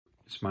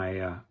It's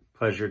my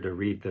pleasure to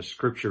read the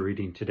scripture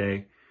reading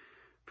today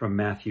from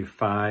Matthew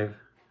 5,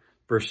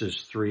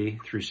 verses 3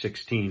 through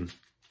 16.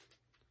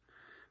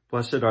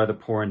 Blessed are the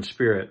poor in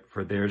spirit,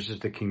 for theirs is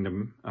the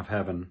kingdom of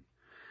heaven.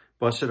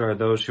 Blessed are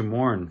those who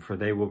mourn, for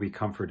they will be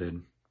comforted.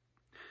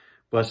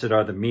 Blessed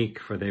are the meek,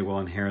 for they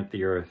will inherit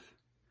the earth.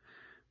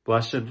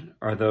 Blessed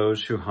are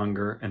those who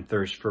hunger and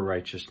thirst for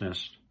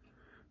righteousness,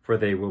 for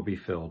they will be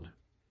filled.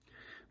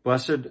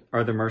 Blessed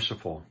are the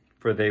merciful,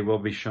 for they will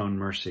be shown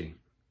mercy.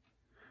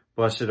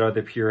 Blessed are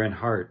the pure in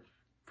heart,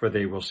 for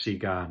they will see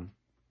God.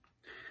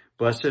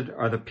 Blessed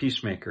are the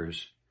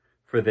peacemakers,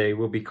 for they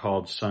will be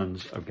called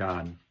sons of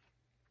God.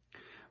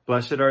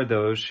 Blessed are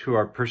those who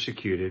are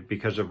persecuted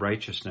because of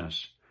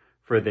righteousness,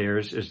 for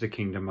theirs is the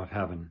kingdom of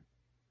heaven.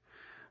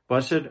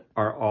 Blessed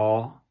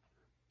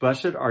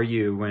are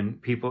you when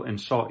people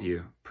insult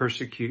you,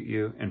 persecute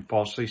you, and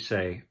falsely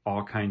say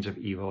all kinds of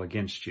evil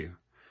against you,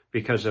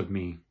 because of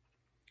me.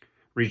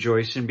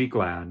 Rejoice and be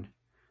glad,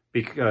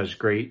 because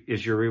great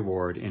is your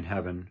reward in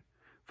heaven,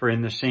 for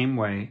in the same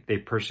way they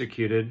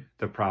persecuted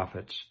the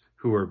prophets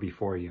who were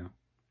before you.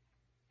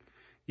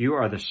 You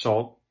are the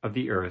salt of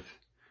the earth,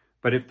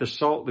 but if the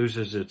salt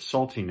loses its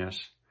saltiness,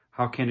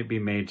 how can it be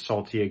made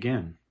salty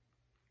again?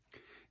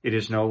 It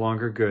is no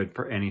longer good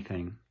for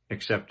anything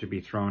except to be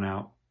thrown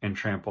out and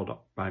trampled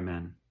by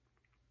men.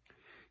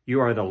 You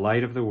are the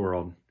light of the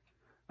world.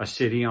 A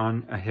city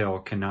on a hill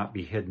cannot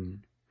be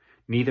hidden.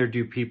 Neither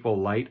do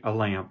people light a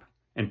lamp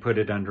and put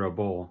it under a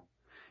bowl.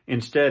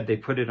 Instead, they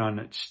put it on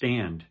its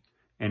stand,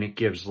 and it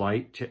gives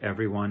light to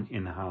everyone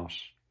in the house.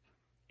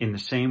 In the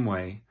same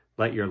way,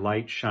 let your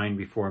light shine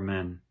before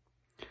men,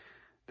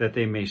 that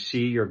they may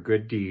see your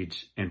good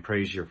deeds and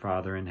praise your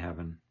Father in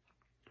heaven.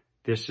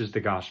 This is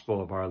the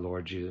gospel of our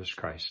Lord Jesus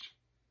Christ.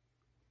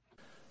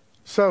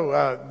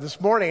 So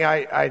this morning,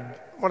 I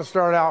want to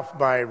start off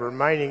by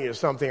reminding you of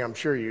something I'm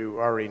sure you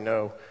already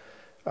know.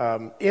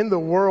 In the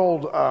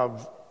world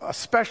of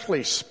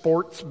especially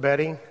sports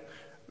betting,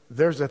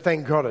 there's a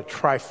thing called a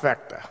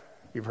trifecta.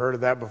 You've heard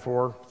of that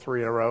before,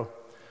 3 in a row.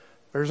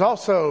 There's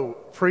also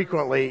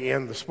frequently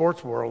in the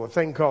sports world a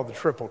thing called the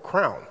Triple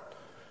Crown.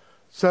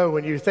 So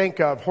when you think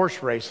of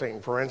horse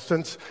racing, for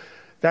instance,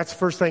 that's the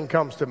first thing that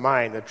comes to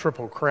mind, the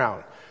Triple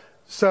Crown.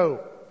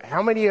 So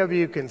how many of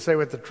you can say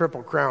what the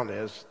Triple Crown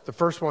is? The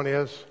first one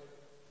is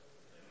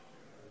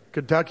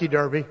Kentucky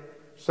Derby.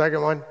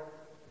 Second one,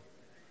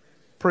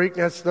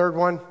 Preakness. Third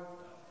one,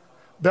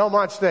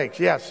 Belmont Stakes.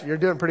 Yes, you're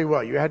doing pretty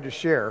well. You had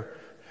to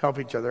help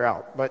each other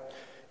out, but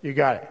you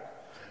got it.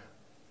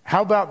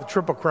 How about the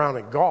Triple Crown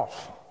in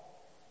golf?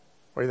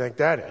 What do you think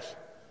that is?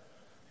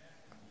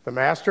 The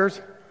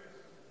Masters?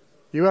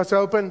 U.S.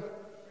 Open?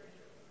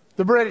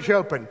 The British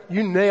Open.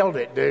 You nailed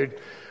it, dude.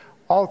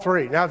 All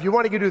three. Now, if you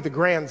want to do the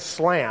Grand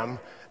Slam,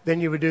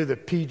 then you would do the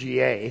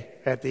PGA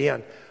at the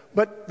end.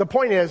 But the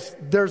point is,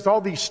 there's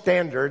all these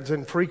standards,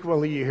 and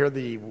frequently you hear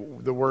the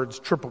words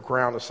Triple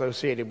Crown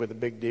associated with a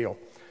big deal.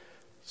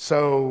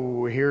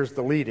 So here's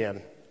the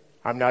lead-in.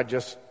 I'm not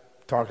just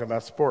talking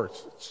about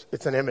sports.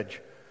 It's an image.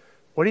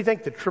 What do you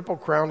think the Triple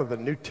Crown of the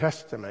New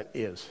Testament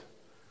is?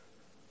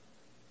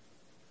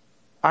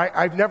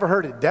 I've never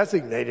heard it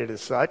designated as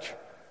such,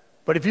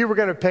 but if you were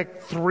going to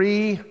pick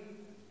 3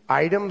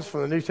 items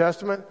from the New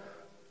Testament,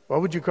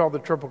 what would you call the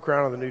Triple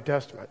Crown of the New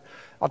Testament?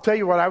 I'll tell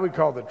you what I would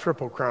call the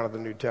Triple Crown of the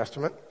New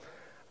Testament.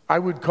 I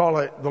would call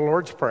it the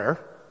Lord's Prayer,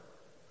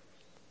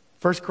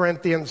 1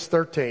 Corinthians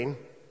 13,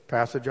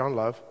 passage on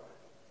love,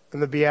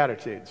 and the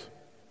Beatitudes.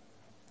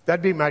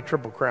 That'd be my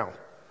Triple Crown.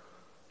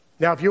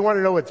 Now, if you want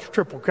to know what the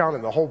Triple Crown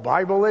in the whole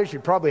Bible is, you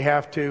probably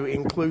have to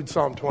include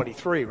Psalm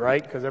 23,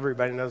 right? Because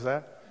everybody knows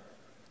that.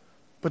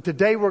 But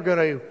today we're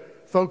going to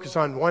focus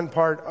on one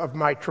part of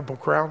my Triple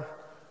Crown,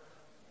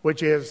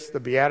 which is the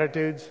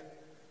Beatitudes.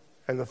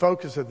 And the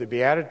focus of the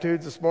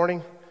Beatitudes this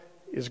morning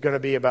is going to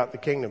be about the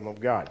kingdom of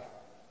God.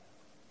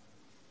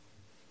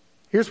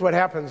 Here's what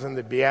happens in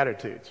the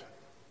Beatitudes.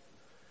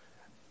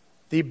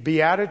 The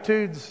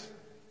Beatitudes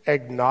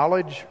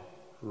acknowledge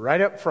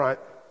right up front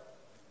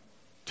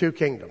 2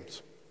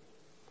 kingdoms.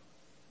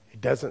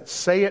 It doesn't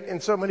say it in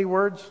so many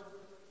words,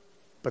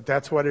 but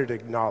that's what it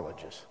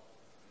acknowledges.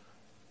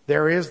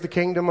 There is the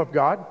kingdom of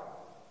God,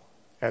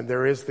 and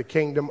there is the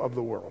kingdom of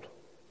the world.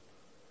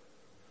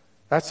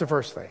 That's the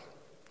first thing.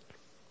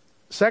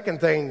 Second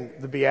thing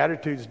the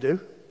Beatitudes do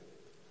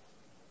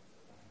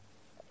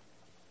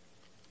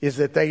is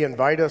that they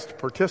invite us to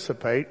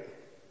participate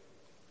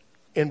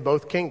in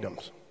both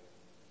kingdoms.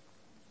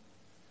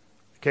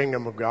 The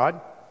kingdom of God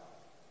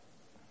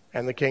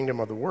and the kingdom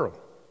of the world.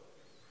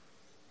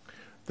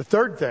 The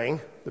third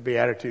thing the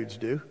Beatitudes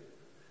do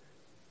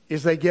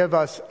is they give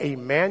us a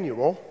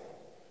manual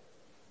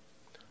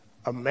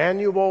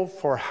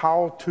for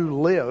how to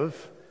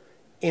live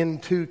in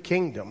 2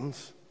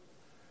 kingdoms,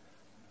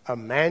 a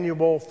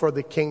manual for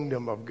the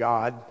kingdom of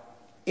God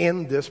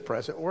in this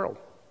present world.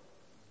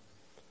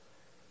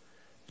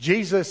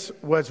 Jesus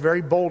was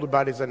very bold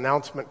about his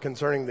announcement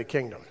concerning the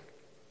kingdom.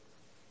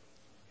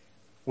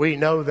 We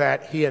know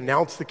that he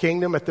announced the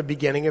kingdom at the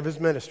beginning of his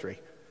ministry.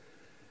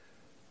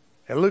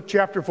 In Luke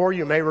chapter 4,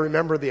 you may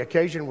remember the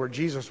occasion where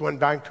Jesus went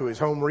back to his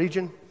home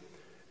region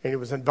and he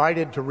was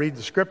invited to read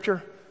the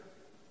scripture,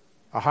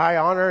 a high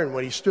honor, and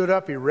when he stood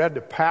up, he read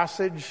the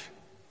passage,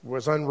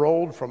 was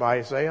unrolled from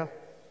Isaiah,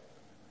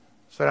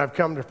 said, I've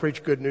come to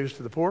preach good news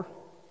to the poor,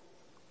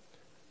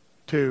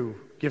 to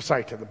give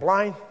sight to the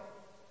blind,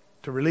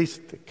 to release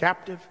the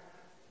captive,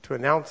 to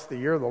announce the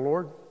year of the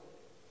Lord.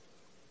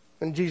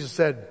 And Jesus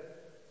said,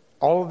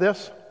 all of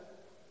this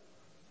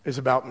is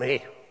about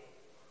me.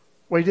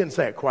 Well, he didn't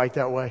say it quite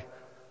that way.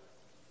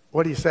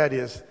 What he said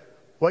is,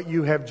 what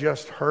you have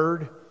just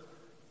heard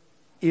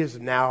is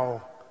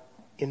now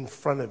in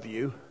front of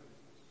you.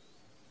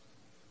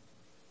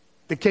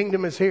 The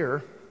kingdom is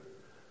here.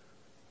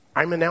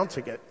 I'm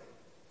announcing it.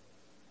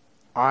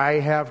 I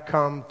have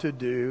come to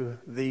do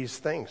these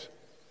things.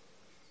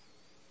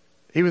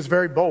 He was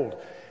very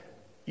bold.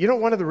 You know,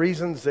 one of the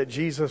reasons that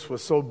Jesus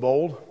was so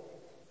bold,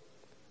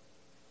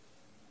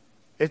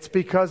 it's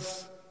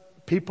because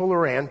people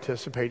are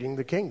anticipating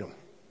the kingdom.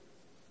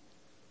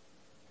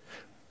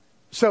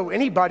 So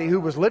anybody who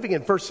was living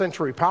in first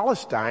century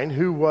Palestine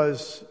who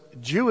was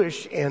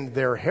Jewish in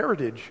their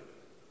heritage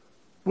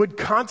would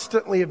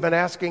constantly have been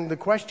asking the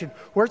question,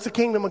 where's the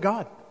kingdom of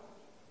God?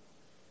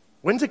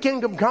 When's the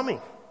kingdom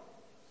coming?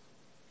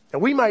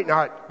 And we might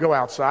not go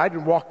outside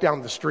and walk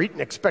down the street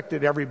and expect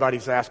that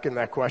everybody's asking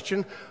that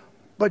question,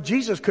 but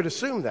Jesus could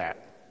assume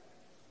that.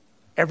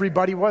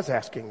 Everybody was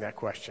asking that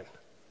question.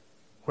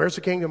 Where's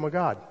the kingdom of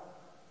God?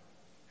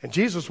 And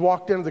Jesus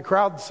walked into the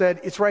crowd and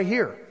said, it's right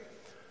here.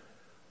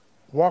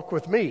 Walk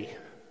with me.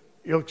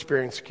 You'll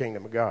experience the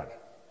kingdom of God.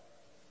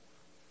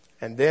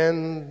 And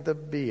then the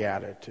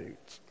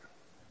Beatitudes.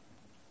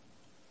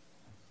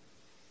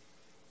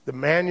 The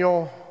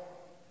manual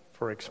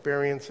for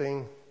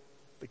experiencing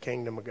the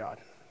kingdom of God.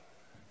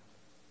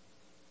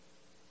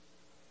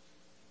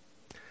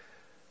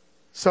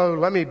 So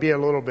let me be a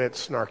little bit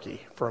snarky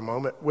for a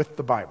moment with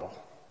the Bible.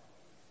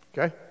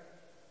 Okay?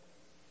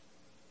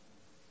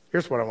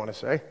 Here's what I want to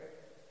say.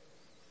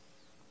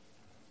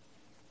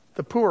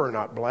 The poor are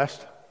not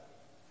blessed.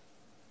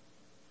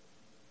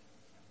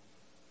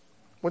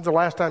 When's the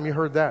last time you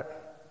heard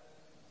that?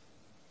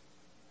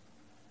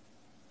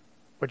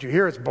 What you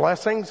hear is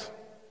blessings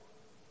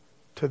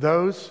to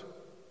those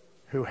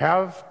who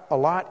have a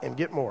lot and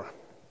get more.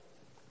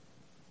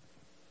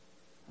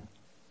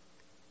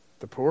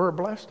 The poor are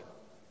blessed.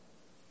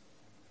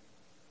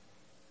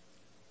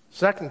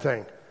 Second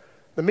thing,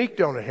 the meek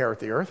don't inherit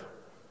the earth.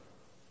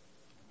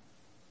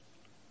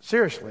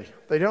 Seriously,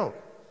 they don't.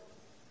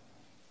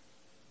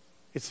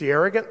 It's the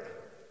arrogant,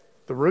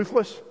 the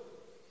ruthless,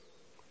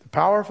 the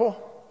powerful,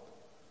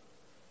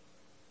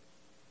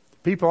 the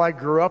people I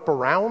grew up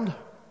around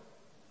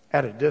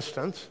at a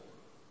distance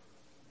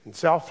in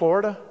South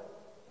Florida,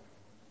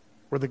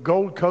 where the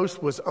Gold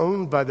Coast was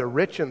owned by the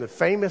rich and the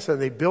famous,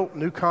 and they built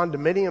new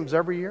condominiums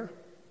every year.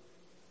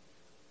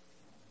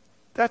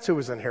 That's who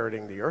was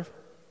inheriting the earth.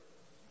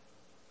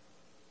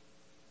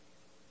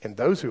 And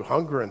those who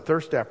hunger and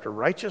thirst after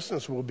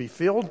righteousness will be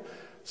filled.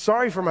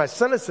 Sorry for my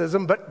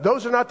cynicism, but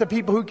those are not the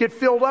people who get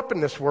filled up in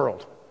this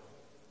world.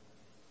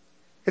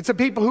 It's the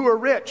people who are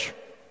rich.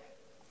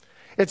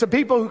 It's the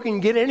people who can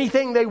get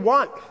anything they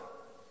want.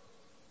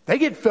 They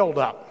get filled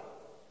up.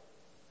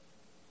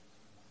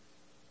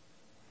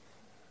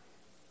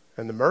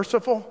 And the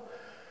merciful,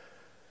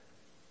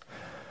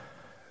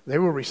 they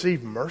will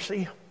receive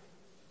mercy?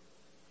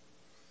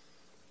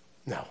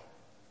 No.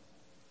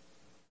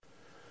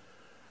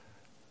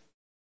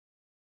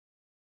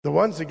 The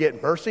ones that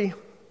get mercy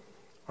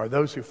are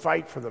those who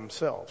fight for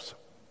themselves,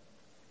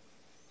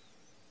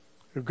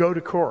 who go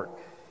to court,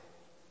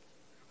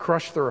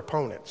 crush their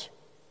opponents,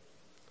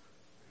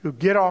 who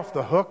get off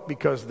the hook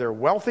because they're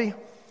wealthy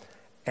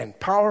and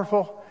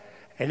powerful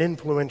and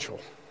influential.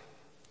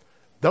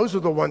 Those are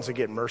the ones that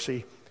get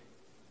mercy.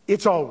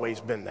 It's always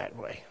been that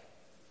way,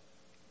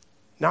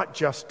 not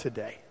just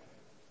today.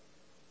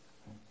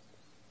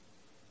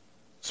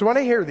 So when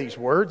I hear these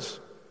words,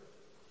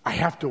 I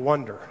have to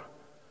wonder,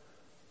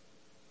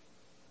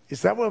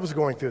 is that what was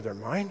going through their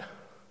mind?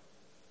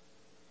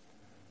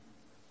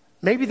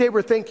 Maybe they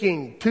were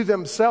thinking to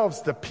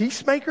themselves, the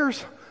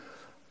peacemakers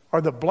are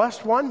the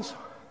blessed ones.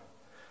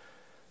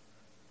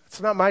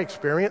 It's not my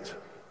experience.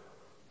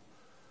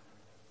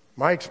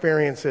 My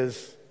experience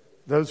is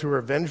those who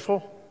are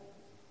vengeful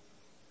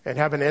and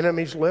have an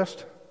enemies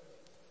list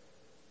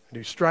and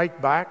who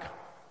strike back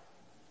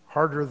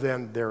harder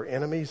than their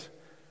enemies.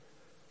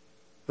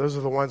 Those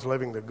are the ones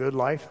living the good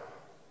life.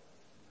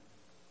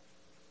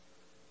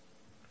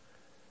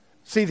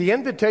 See, the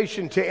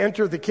invitation to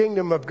enter the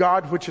kingdom of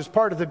God, which is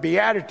part of the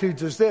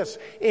Beatitudes, is this: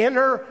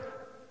 enter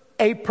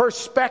a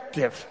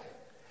perspective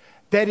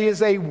that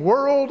is a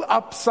world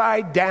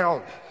upside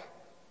down.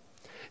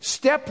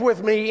 Step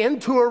with me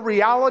into a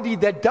reality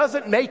that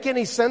doesn't make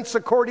any sense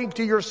according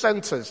to your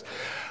senses.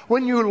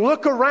 When you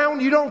look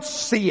around, you don't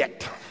see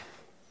it.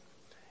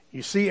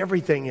 You see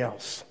everything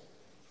else.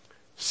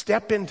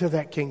 Step into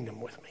that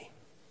kingdom with me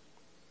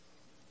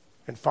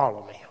and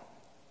follow me.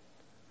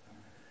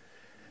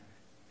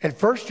 And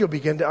first, you'll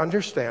begin to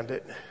understand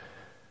it.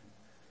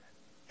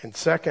 And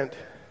second,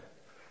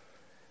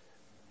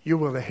 you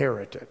will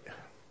inherit it.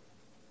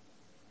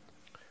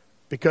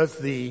 Because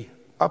the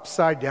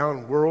upside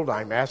down world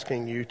I'm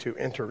asking you to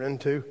enter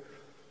into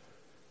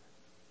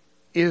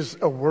is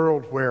a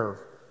world where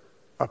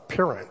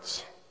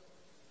appearance,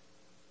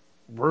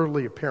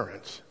 worldly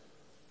appearance,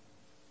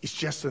 is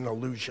just an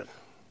illusion.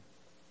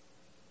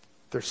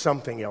 There's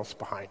something else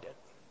behind it.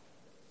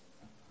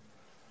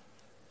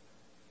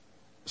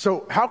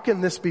 So how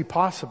can this be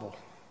possible?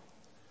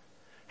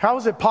 How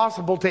is it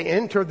possible to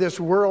enter this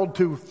world,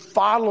 to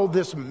follow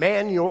this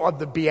manual of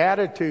the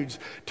Beatitudes,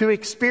 to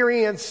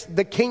experience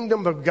the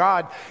kingdom of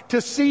God, to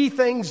see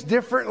things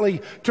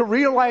differently, to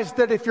realize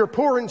that if you're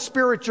poor in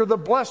spirit, you're the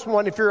blessed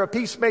one. If you're a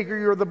peacemaker,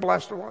 you're the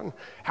blessed one.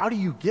 How do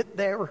you get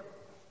there?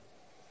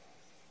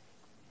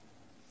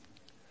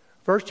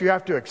 First, you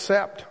have to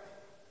accept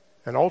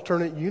an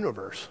alternate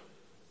universe.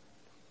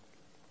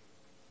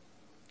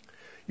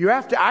 You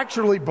have to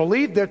actually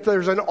believe that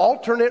there's an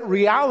alternate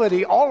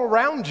reality all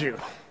around you.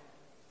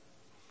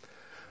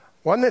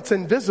 One that's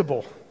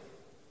invisible.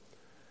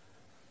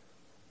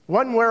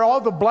 One where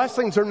all the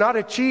blessings are not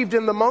achieved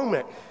in the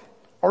moment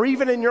or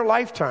even in your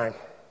lifetime.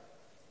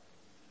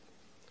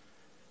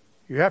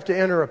 You have to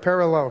enter a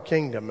parallel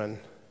kingdom and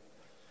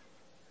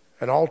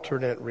an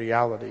alternate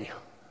reality.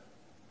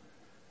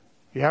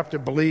 You have to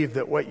believe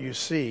that what you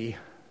see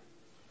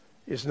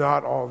is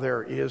not all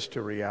there is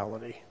to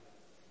reality.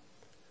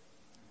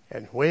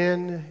 And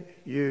when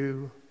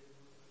you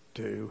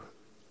do,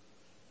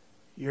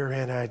 you're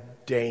in a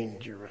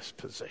dangerous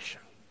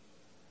position.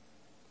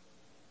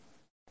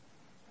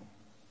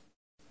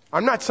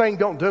 I'm not saying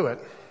don't do it.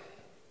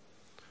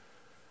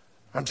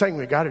 I'm saying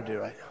we got to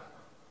do it.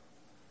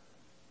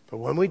 But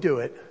when we do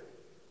it,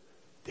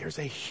 there's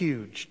a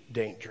huge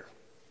danger.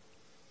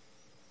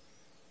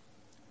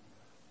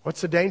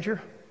 What's the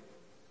danger?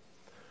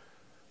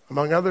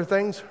 Among other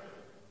things,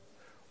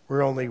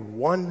 we're only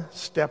one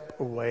step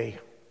away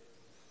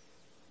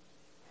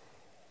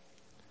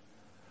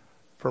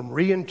from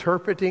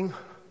reinterpreting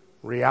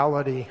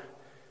reality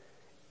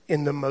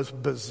in the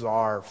most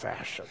bizarre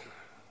fashion.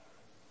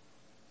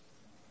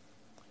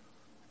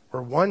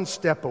 We're one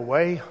step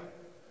away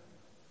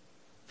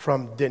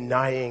from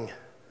denying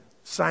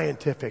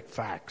scientific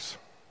facts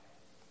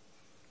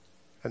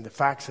and the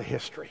facts of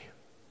history.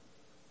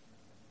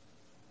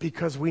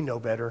 Because we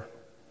know better.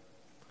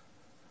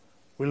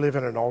 We live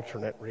in an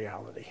alternate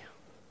reality.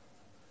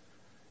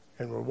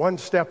 And we're one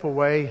step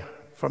away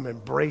from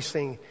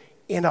embracing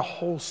in a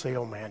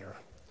wholesale manner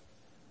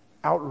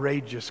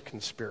outrageous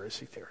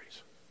conspiracy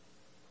theories.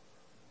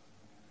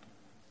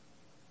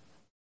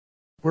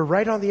 We're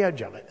right on the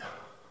edge of it.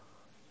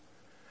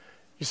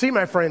 You see,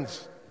 my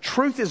friends,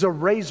 truth is a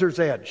razor's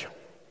edge.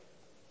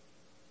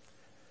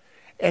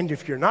 And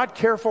if you're not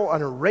careful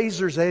on a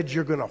razor's edge,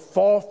 you're going to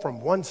fall from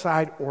one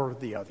side or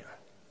the other.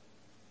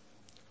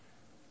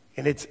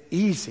 And it's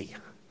easy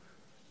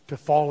to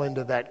fall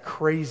into that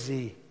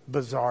crazy,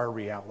 bizarre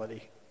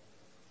reality.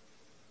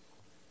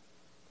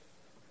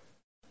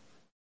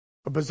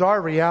 A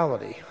bizarre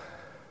reality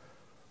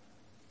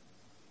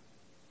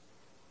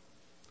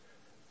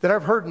that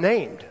I've heard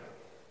named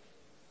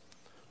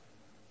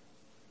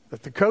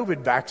that the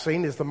COVID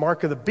vaccine is the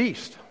mark of the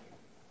beast.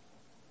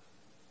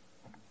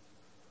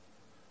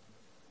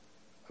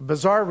 A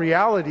bizarre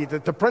reality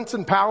that the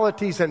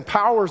principalities and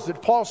powers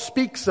that Paul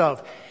speaks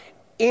of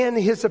in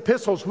his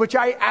epistles, which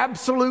I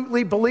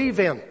absolutely believe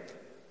in,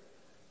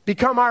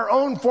 become our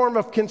own form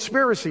of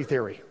conspiracy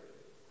theory.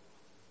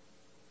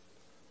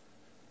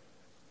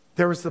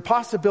 There is the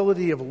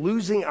possibility of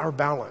losing our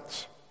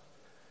balance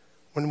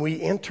when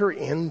we enter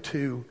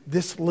into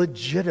this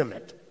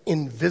legitimate,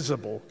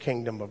 invisible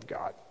kingdom of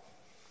God.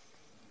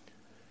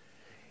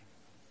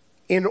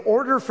 In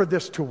order for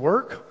this to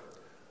work,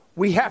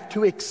 we have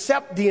to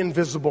accept the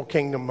invisible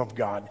kingdom of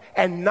God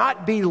and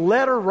not be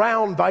led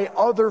around by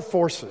other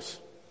forces,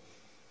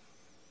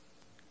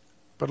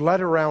 but led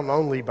around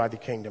only by the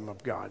kingdom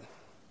of God.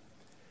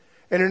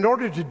 And in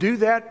order to do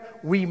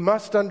that, we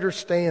must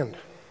understand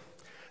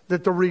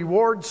that the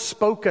rewards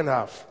spoken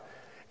of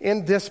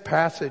in this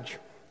passage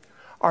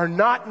are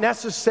not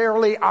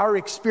necessarily our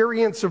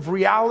experience of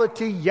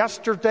reality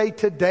yesterday,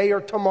 today,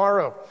 or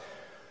tomorrow.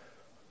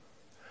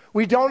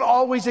 We don't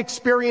always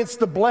experience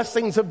the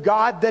blessings of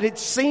God that it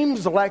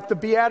seems like the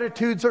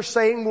Beatitudes are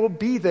saying will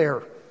be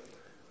there.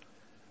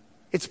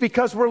 It's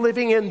because we're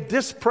living in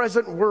this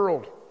present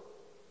world.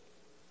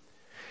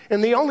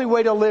 And the only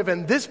way to live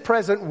in this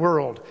present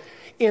world,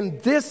 in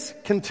this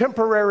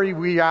contemporary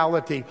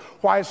reality,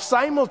 while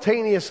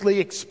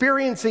simultaneously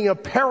experiencing a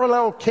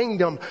parallel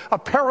kingdom, a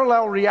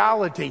parallel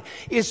reality,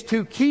 is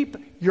to keep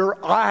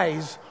your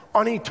eyes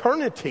on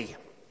eternity.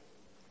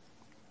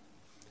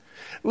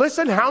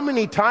 Listen how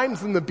many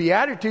times in the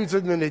Beatitudes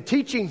and in the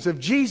teachings of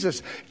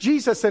Jesus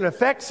in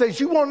effect says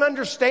you won't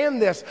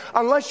understand this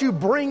unless you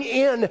bring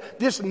in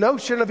this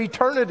notion of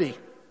eternity.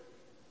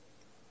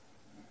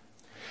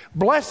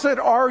 Blessed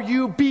are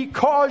you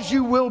because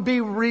you will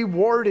be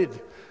rewarded.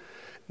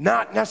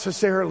 Not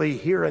necessarily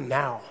here and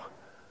now,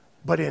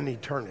 but in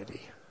eternity.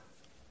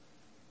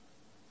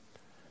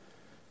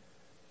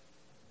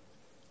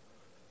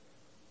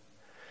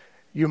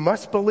 You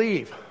must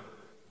believe,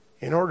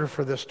 in order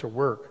for this to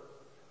work,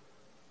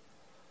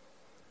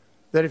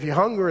 that if you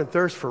hunger and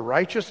thirst for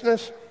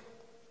righteousness,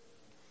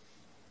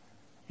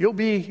 you'll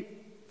be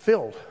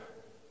filled.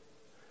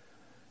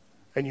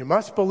 And you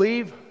must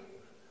believe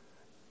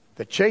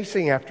that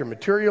chasing after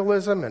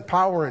materialism and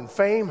power and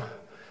fame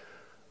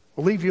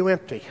will leave you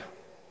empty.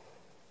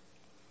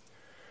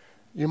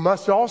 You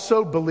must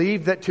also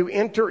believe that to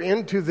enter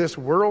into this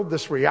world,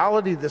 this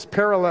reality, this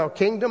parallel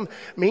kingdom,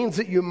 means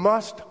that you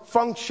must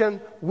function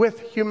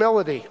with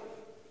humility.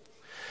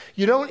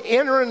 You don't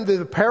enter into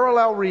the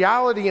parallel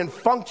reality and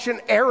function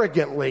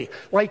arrogantly,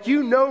 like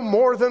you know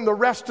more than the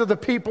rest of the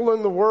people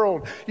in the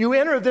world. You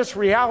enter this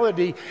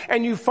reality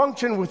and you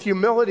function with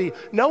humility,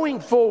 knowing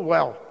full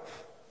well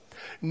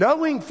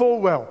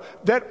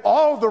that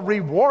all the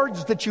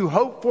rewards that you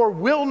hope for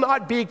will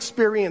not be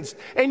experienced,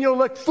 and you'll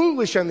look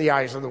foolish in the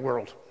eyes of the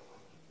world.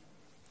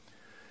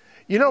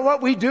 You know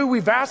what we do?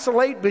 We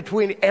vacillate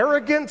between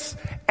arrogance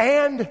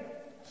and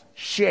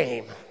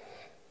shame.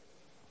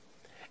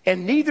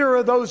 And neither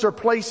of those are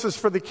places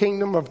for the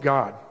kingdom of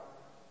God.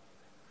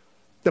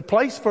 The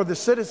place for the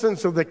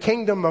citizens of the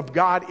kingdom of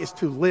God is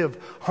to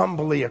live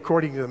humbly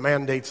according to the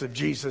mandates of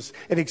Jesus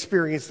and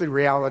experience the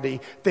reality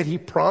that He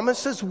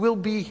promises will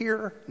be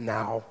here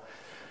now,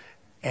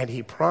 and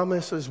He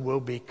promises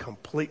will be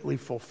completely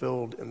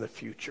fulfilled in the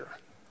future.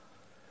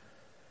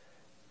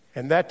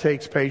 And that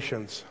takes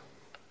patience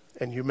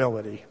and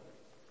humility.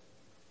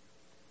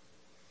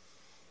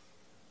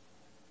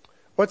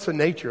 What's the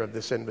nature of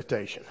this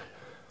invitation?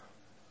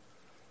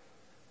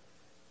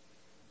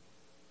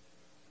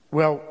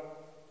 Well,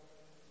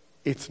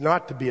 it's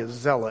not to be a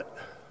zealot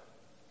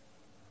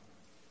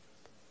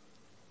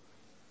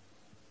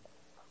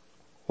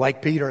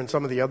like Peter and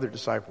some of the other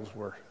disciples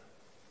were.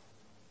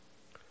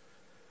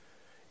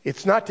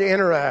 It's not to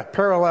enter a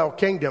parallel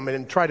kingdom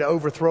and try to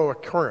overthrow a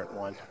current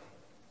one.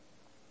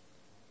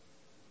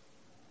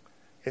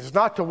 It's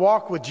not to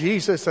walk with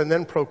Jesus and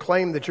then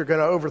proclaim that you're going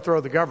to overthrow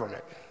the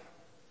government.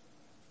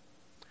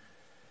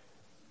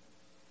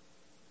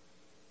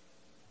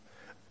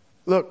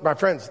 Look, my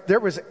friends, there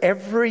was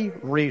every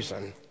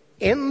reason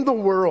in the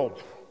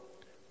world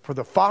for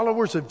the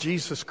followers of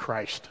Jesus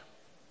Christ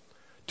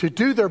to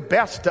do their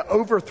best to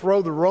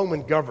overthrow the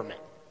Roman government.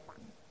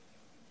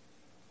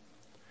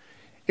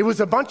 It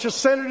was a bunch of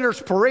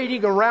senators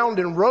parading around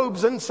in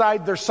robes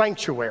inside their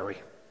sanctuary,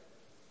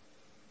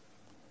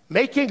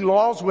 making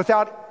laws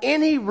without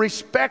any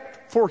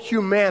respect for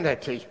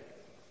humanity.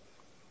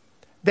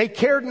 They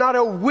cared not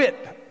a whit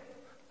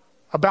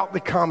about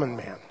the common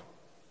man.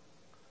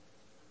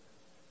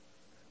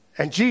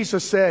 And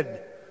Jesus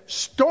said,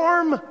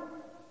 storm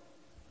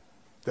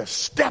the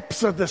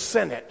steps of the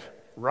Senate,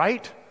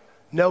 right?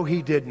 No,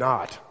 He did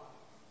not.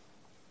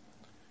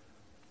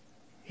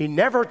 He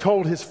never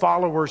told His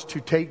followers to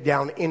take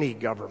down any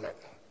government.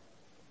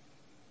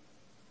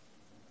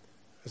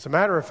 As a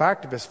matter of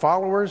fact, if His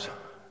followers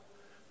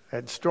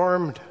had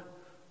stormed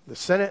the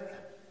Senate,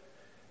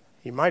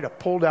 He might have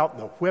pulled out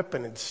the whip,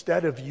 and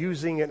instead of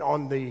using it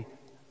on the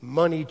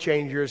money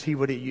changers, He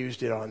would have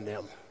used it on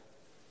them.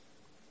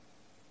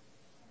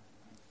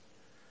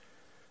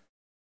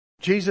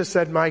 Jesus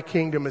said, my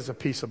kingdom is a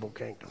peaceable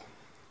kingdom.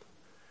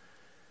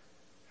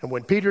 And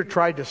when Peter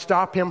tried to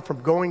stop Him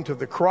from going to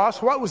the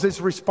cross, what was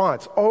his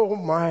response? Oh,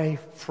 my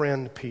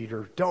friend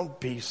Peter, don't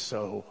be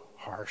so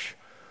harsh.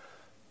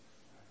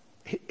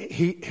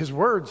 His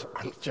words,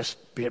 just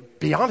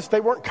be honest, they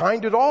weren't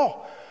kind at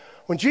all.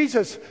 When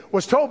Jesus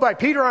was told by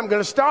Peter, I'm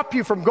going to stop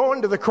you from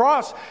going to the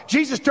cross,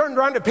 Jesus turned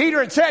around to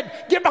Peter and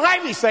said, get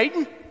behind me,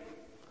 Satan.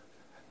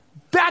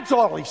 That's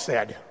all He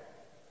said.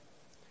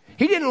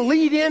 He didn't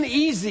lead in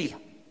easy.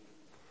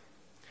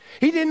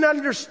 He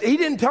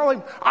didn't tell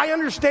him, I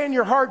understand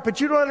your heart,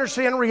 but you don't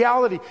understand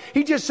reality.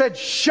 He just said,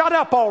 shut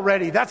up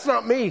already. That's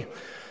not me.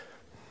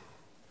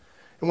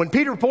 And when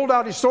Peter pulled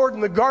out his sword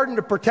in the garden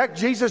to protect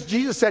Jesus,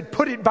 Jesus said,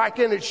 put it back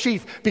in its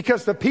sheath,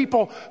 because the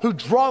people who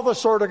draw the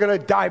sword are going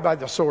to die by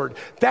the sword.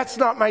 That's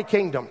not my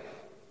kingdom.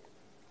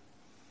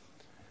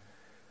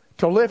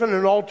 To live in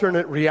an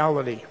alternate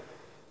reality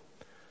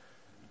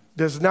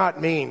does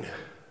not mean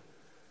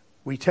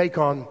we take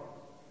on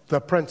the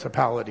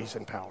principalities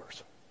and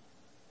powers.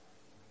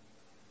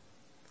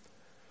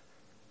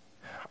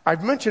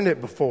 I've mentioned it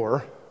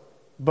before,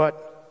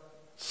 but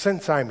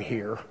since I'm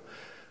here,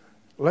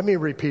 let me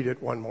repeat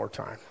it one more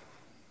time.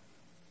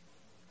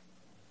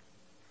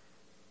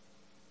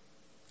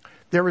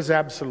 There is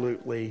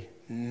absolutely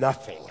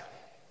nothing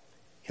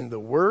in the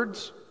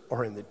words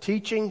or in the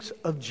teachings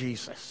of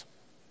Jesus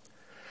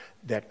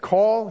that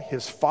call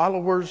His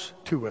followers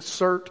to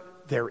assert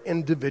their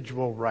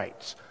individual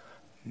rights.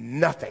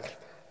 Nothing.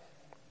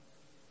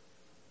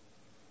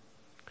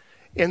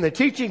 In the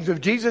teachings of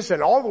Jesus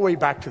and all the way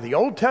back to the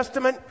Old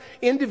Testament,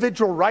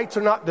 individual rights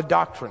are not the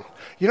doctrine.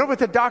 You know what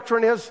the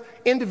doctrine is?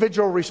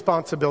 Individual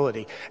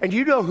responsibility. And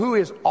you know who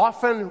is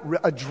often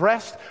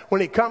addressed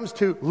when it comes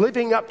to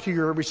living up to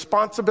your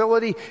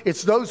responsibility?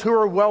 It's those who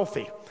are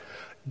wealthy.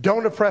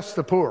 Don't oppress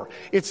the poor.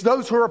 It's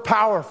those who are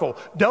powerful.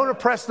 Don't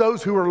oppress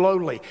those who are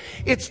lowly.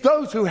 It's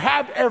those who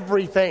have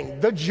everything.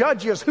 The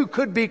judges who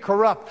could be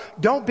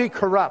corrupt. Don't be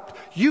corrupt.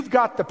 You've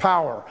got the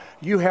power.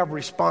 You have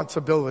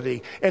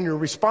responsibility. And your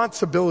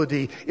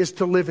responsibility is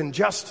to live in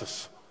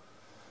justice.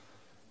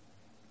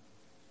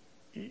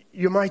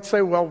 You might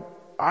say, well,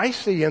 I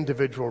see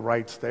individual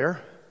rights there.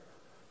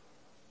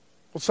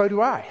 Well, so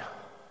do I.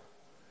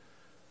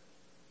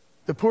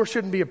 The poor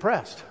shouldn't be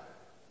oppressed.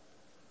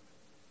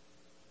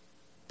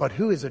 But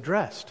who is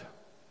addressed?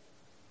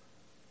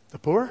 The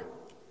poor?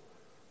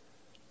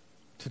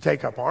 To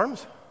take up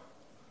arms?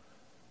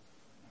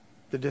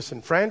 The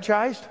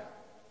disenfranchised?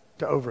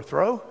 To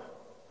overthrow?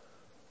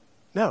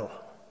 No.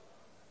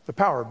 The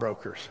power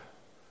brokers.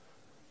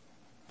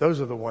 Those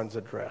are the ones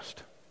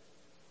addressed.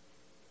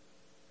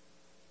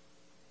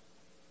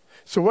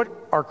 So what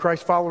are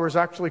Christ followers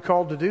actually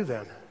called to do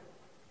then?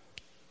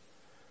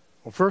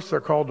 Well, first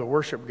they're called to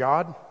worship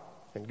God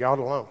and God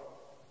alone.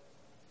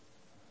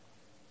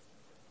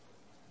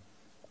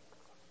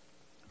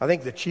 I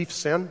think the chief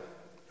sin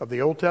of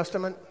the Old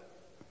Testament,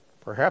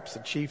 perhaps the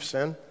chief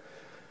sin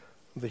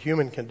of the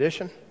human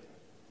condition,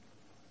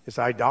 is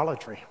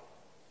idolatry.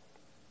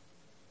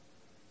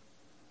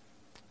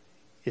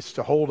 It's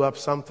to hold up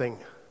something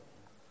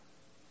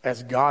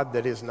as God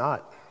that is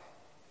not.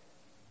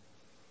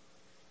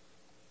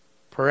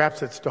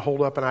 Perhaps it's to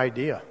hold up an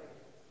idea.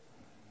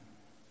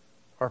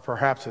 Or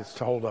perhaps it's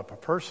to hold up a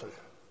person.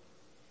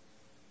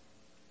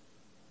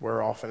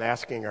 We're often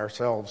asking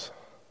ourselves,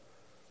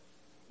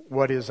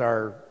 what is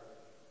our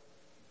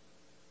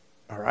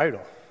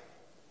idol?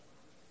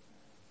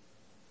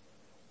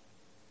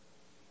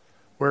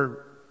 We're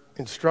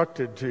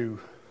instructed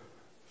to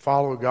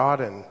follow God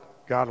and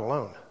God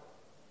alone,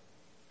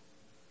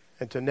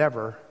 and to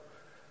never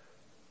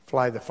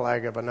fly the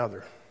flag of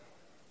another.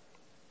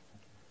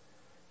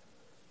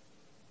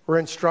 We're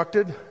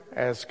instructed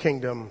as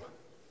kingdom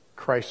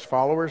Christ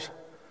followers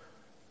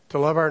to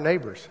love our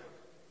neighbors.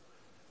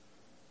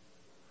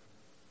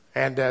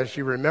 And as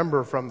you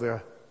remember from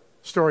the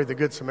story of the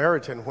Good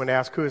Samaritan, when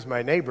asked, who is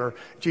my neighbor?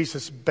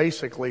 Jesus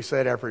basically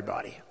said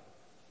everybody.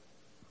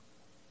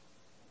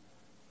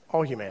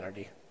 All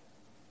humanity.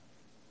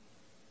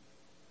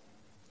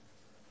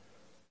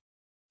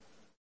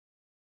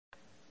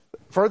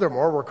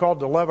 Furthermore, we're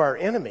called to love our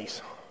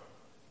enemies.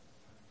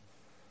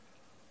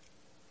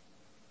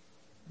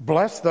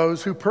 Bless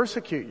those who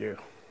persecute you.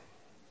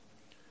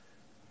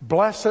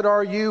 Blessed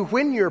are you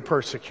when you're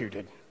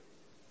persecuted.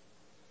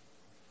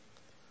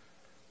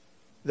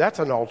 That's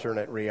an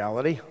alternate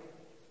reality.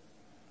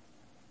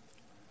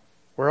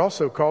 We're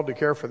also called to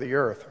care for the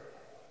earth.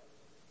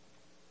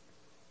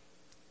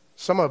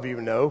 Some of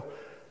you know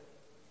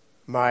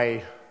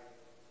my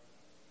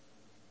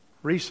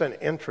recent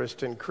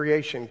interest in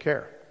creation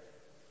care.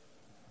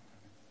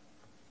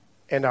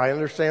 And I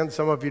understand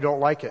some of you don't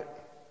like it.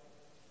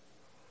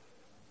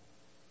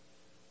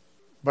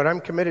 But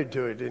I'm committed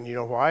to it, and you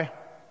know why?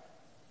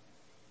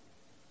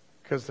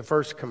 Because the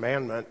first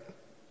commandment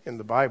in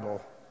the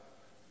Bible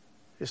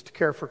is to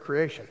care for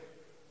creation.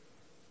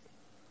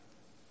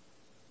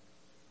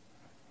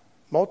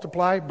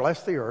 Multiply,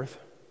 bless the earth,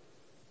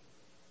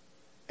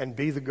 and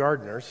be the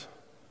gardeners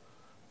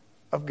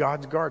of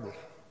God's garden.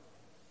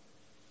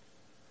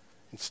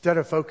 Instead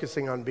of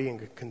focusing on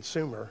being a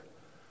consumer,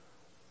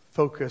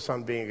 focus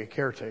on being a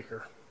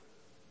caretaker.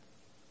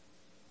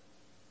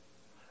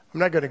 I'm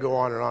not going to go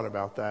on and on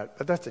about that,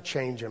 but that's a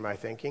change in my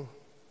thinking.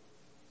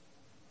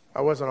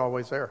 I wasn't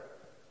always there.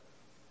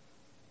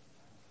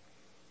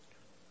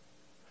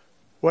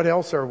 What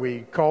else are we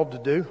called to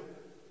do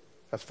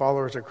as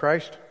followers of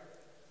Christ?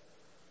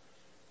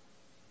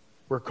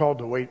 We're called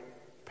to wait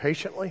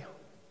patiently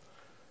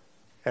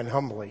and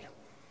humbly.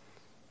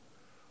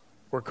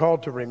 We're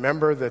called to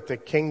remember that the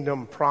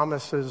kingdom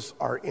promises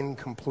are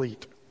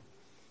incomplete.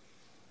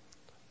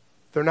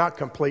 They're not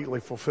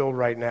completely fulfilled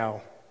right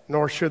now,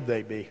 nor should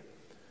they be.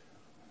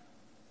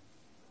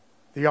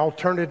 The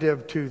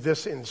alternative to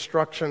this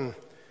instruction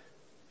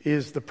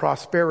is the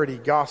prosperity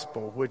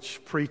gospel,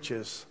 which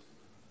preaches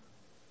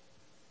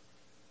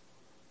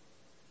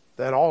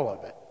that all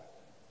of it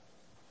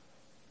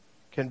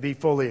can be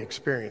fully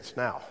experienced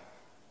now.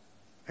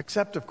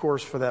 Except, of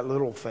course, for that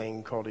little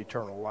thing called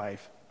eternal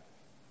life.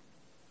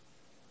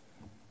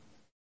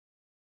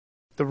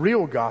 The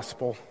real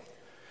gospel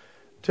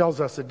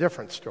tells us a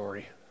different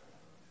story.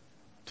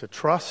 To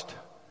trust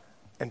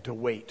and to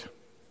wait.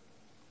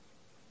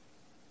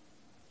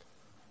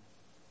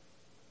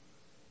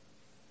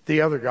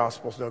 The other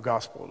gospel is no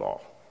gospel at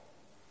all.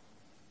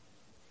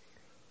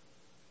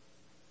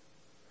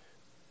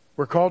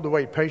 We're called to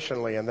wait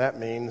patiently, and that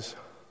means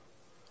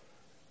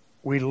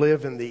we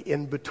live in the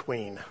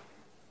in-between.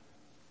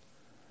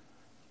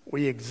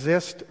 We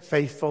exist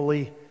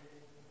faithfully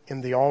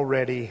in the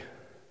already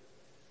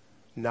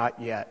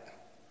Not yet.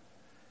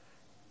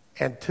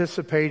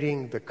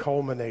 Anticipating the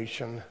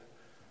culmination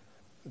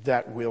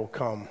that will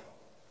come.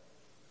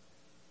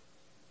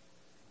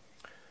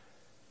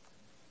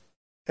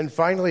 And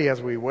finally,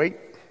 as we wait,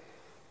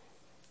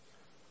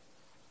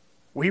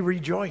 we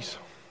rejoice.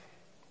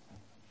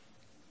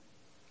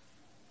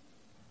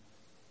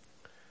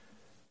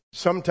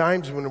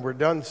 Sometimes when we're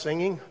done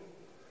singing,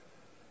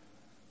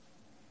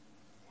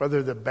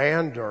 whether the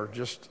band or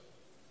just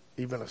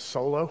even a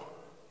solo,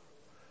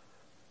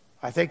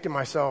 I think to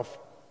myself,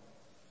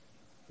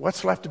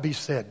 what's left to be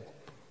said?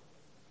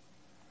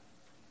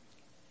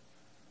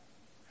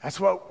 That's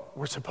what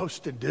we're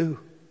supposed to do.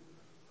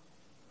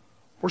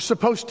 We're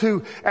supposed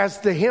to, as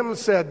the hymn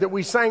said that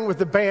we sang with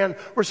the band,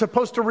 we're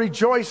supposed to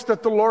rejoice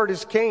that the Lord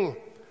is King.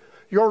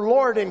 Your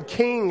Lord and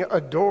King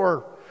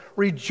adore.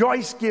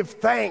 Rejoice, give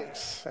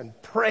thanks, and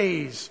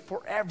praise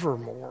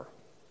forevermore.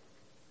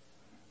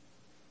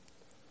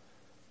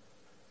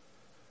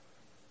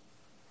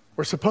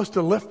 We're supposed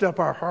to lift up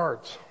our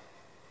hearts.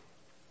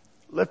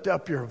 Lift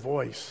up your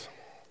voice.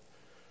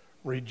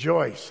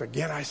 Rejoice.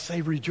 Again, I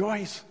say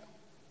rejoice.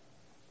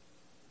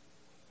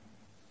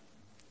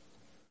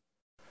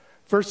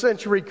 First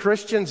century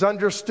Christians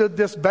understood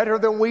this better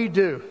than we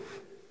do.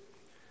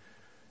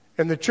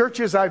 And the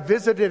churches I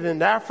visited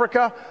in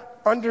Africa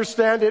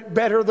understand it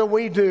better than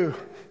we do.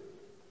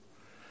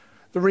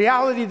 The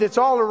reality that's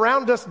all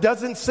around us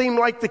doesn't seem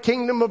like the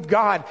kingdom of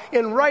God.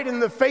 And right in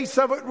the face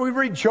of it, we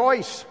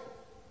rejoice.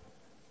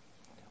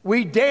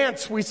 We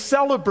dance, we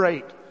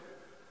celebrate.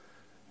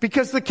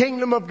 Because the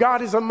kingdom of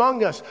God is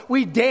among us.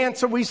 We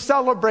dance and we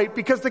celebrate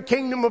because the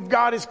kingdom of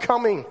God is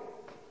coming.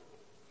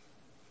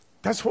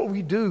 That's what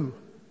we do.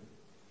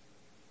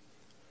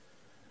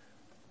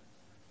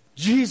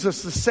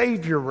 Jesus, the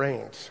Savior,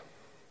 reigns.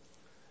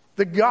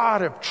 The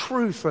God of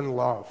truth and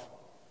love.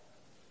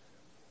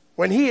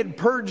 When he had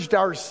purged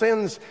our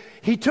sins,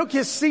 he took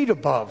his seat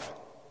above.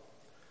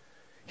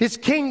 His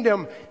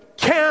kingdom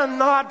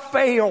cannot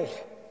fail.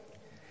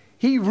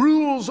 He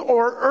rules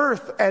o'er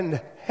earth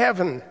and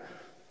heaven.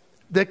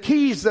 The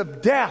keys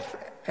of death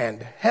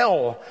and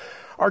hell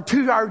are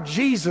to our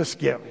Jesus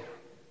given.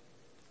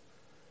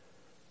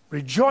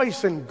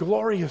 Rejoice in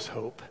glorious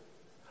hope.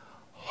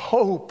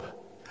 Hope.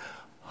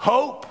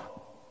 Hope.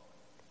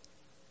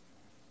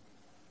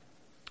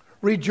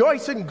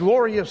 Rejoice in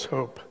glorious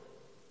hope.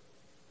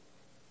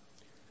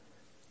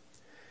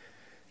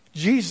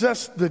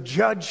 Jesus, the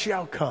judge,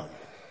 shall come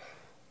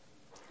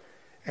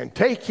and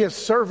take his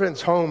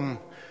servants home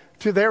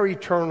to their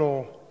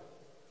eternal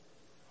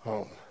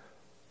home.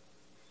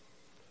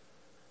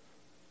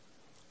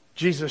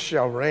 Jesus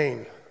shall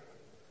reign,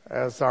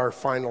 as our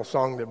final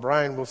song that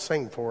Brian will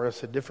sing for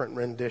us, a different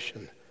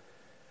rendition.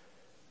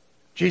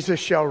 Jesus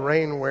shall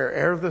reign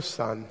where'er the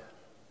sun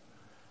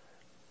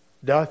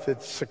doth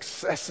its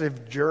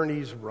successive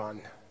journeys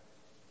run.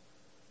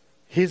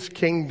 His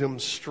kingdom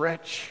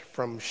stretch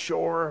from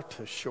shore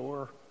to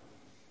shore,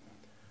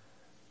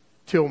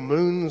 till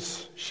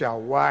moons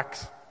shall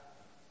wax.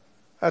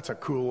 That's a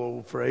cool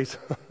old phrase.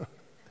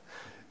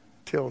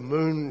 Till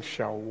moon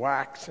shall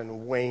wax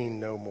and wane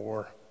no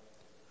more.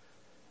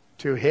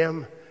 To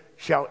him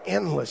shall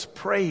endless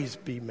praise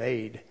be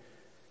made.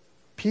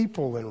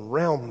 People in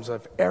realms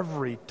of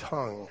every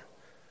tongue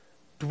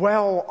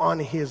dwell on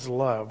his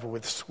love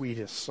with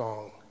sweetest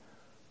song.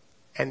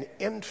 And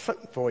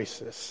infant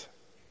voices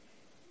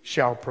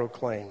shall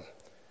proclaim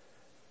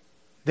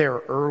their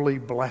early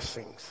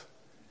blessings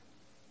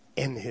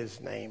in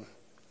his name.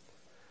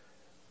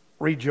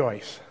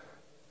 Rejoice,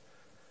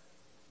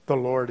 the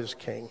Lord is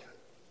King.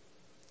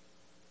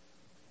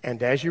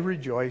 And as you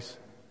rejoice,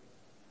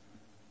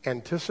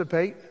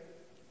 anticipate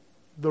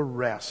the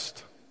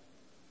rest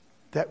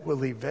that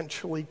will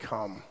eventually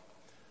come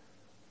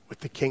with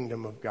the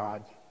kingdom of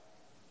God.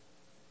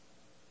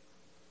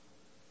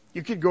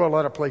 You could go a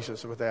lot of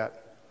places with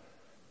that.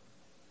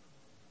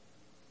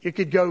 You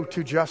could go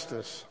to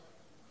justice.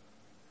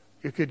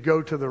 You could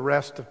go to the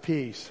rest of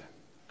peace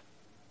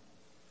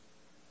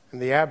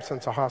and the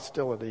absence of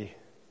hostility.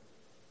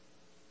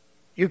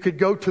 You could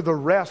go to the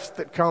rest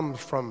that comes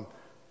from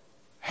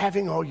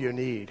having all you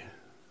need.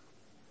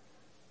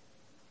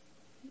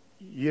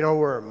 You know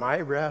where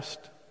my rest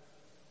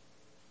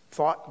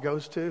thought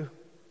goes to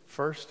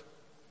first?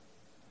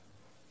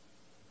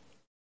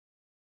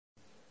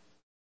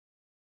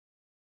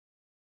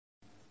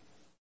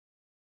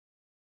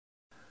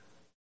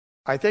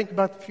 I think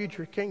about the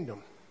future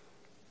kingdom.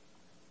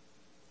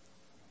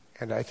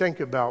 And I think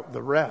about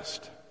the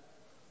rest,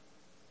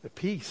 the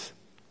peace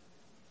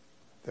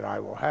that I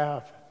will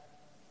have.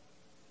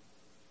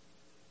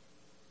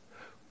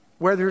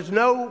 Where there's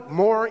no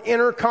more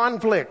inner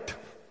conflict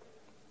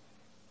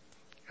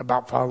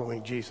about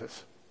following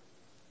Jesus.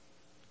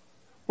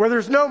 Where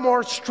there's no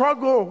more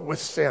struggle with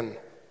sin.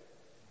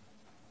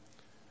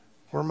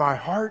 Where my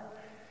heart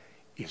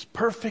is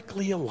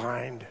perfectly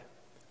aligned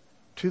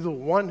to the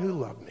one who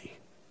loved me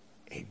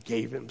and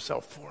gave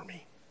himself for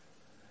me.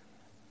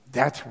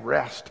 That's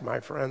rest, my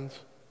friends.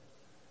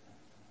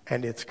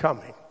 And it's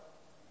coming.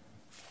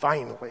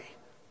 Finally,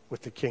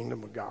 with the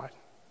kingdom of God.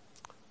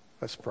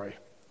 Let's pray.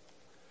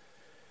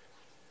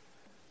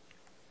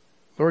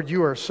 Lord,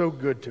 you are so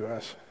good to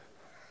us.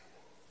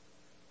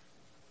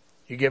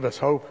 You give us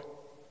hope.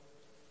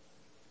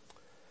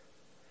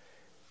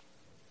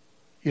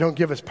 You don't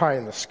give us pie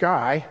in the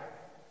sky.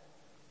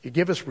 You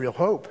give us real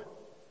hope.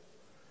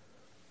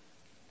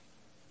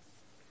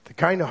 The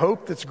kind of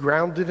hope that's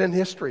grounded in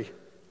history.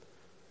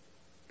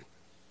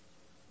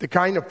 The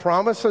kind of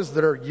promises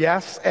that are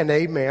yes and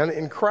amen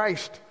in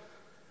Christ.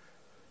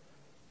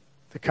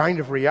 The kind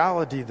of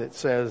reality that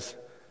says,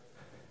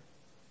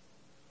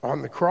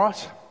 on the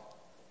cross,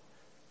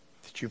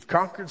 that you've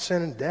conquered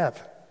sin and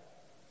death.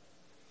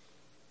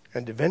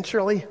 And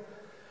eventually,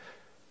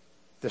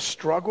 the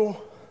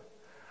struggle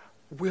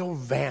will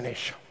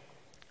vanish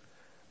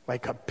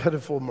like a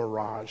pitiful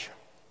mirage.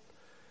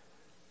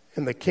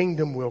 And the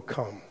kingdom will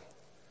come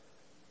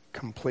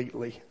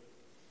completely.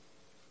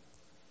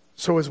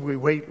 So as we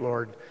wait,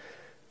 Lord,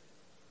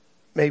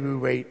 may we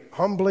wait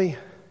humbly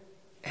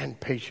and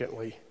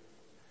patiently,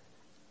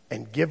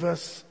 and give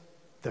us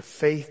the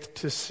faith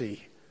to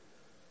see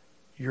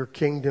your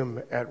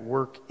kingdom at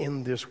work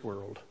in this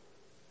world.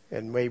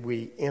 And may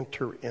we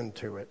enter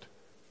into it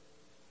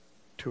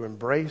to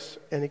embrace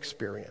and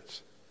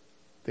experience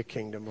the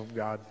kingdom of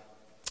God.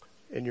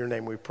 In your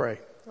name we pray.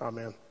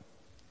 Amen.